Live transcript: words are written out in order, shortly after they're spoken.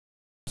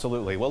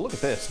Absolutely. Well, look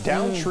at this.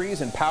 Downed trees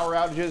and power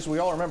outages. We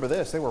all remember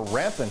this. They were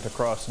rampant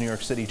across New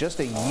York City just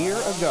a year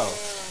ago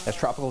as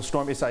Tropical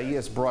Storm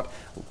Isaias brought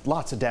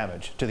lots of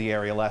damage to the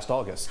area last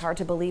August. Hard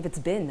to believe it's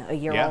been a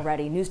year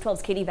already. News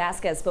 12's Katie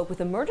Vasquez spoke with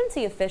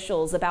emergency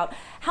officials about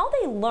how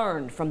they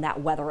learned from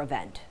that weather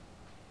event.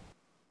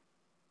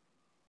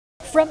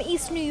 From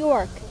East New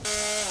York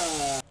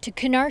to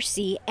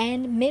Canarsie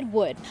and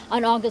Midwood.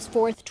 On August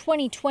 4th,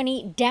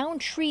 2020, downed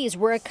trees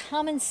were a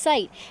common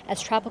sight as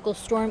Tropical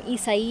Storm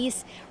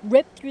Isaias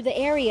ripped through the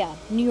area.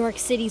 New York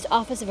City's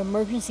Office of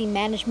Emergency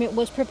Management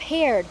was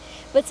prepared,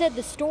 but said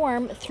the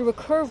storm threw a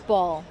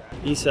curveball.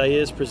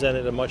 Isaias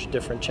presented a much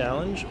different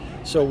challenge,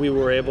 so we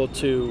were able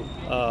to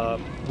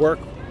work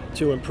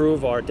to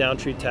improve our down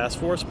tree task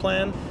force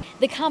plan.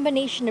 The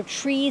combination of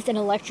trees and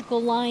electrical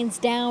lines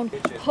down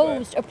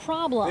posed a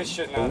problem.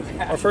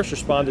 Our first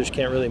responders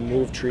can't really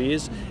move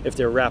trees if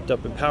they're wrapped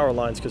up in power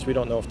lines because we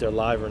don't know if they're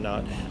live or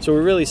not. So we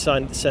really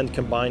send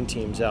combined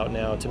teams out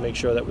now to make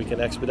sure that we can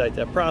expedite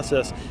that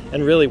process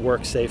and really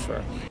work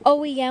safer.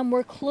 OEM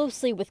worked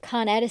closely with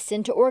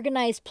Edison to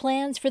organize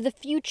plans for the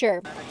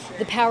future.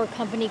 The power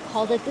company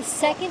called it the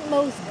second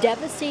most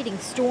devastating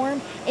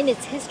storm in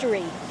its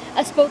history.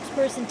 A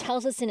spokesperson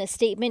tells us in a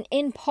statement,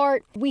 in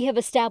part, we have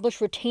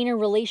established retainer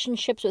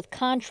relationships with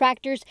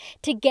contractors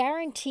to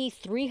guarantee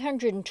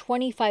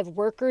 325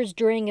 workers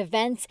during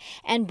events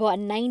and bought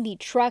 90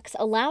 trucks,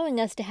 allowing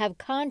us to have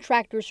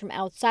contractors from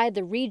outside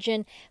the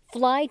region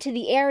fly to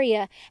the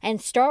area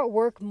and start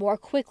work more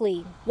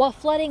quickly. While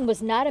flooding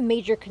was not a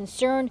major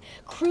concern,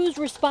 crews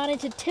responded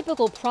to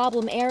typical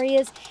problem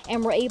areas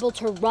and were able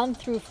to run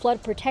through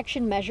flood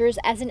protection measures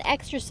as an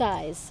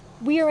exercise.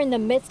 We are in the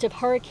midst of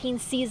hurricane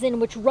season,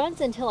 which runs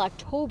until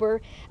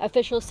October.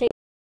 Officials say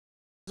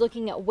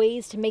looking at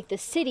ways to make the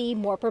city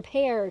more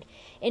prepared.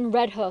 In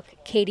Red Hook,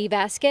 Katie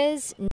Vasquez.